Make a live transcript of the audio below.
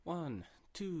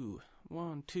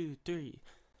One, two, three.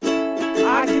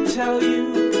 I could tell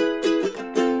you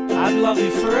I'd love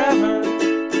you forever,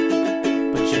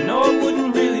 but you know it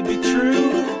wouldn't really be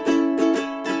true.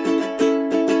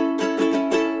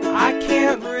 I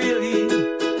can't really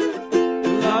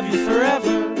love you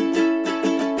forever,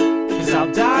 'cause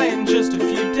I'll die in just a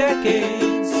few decades.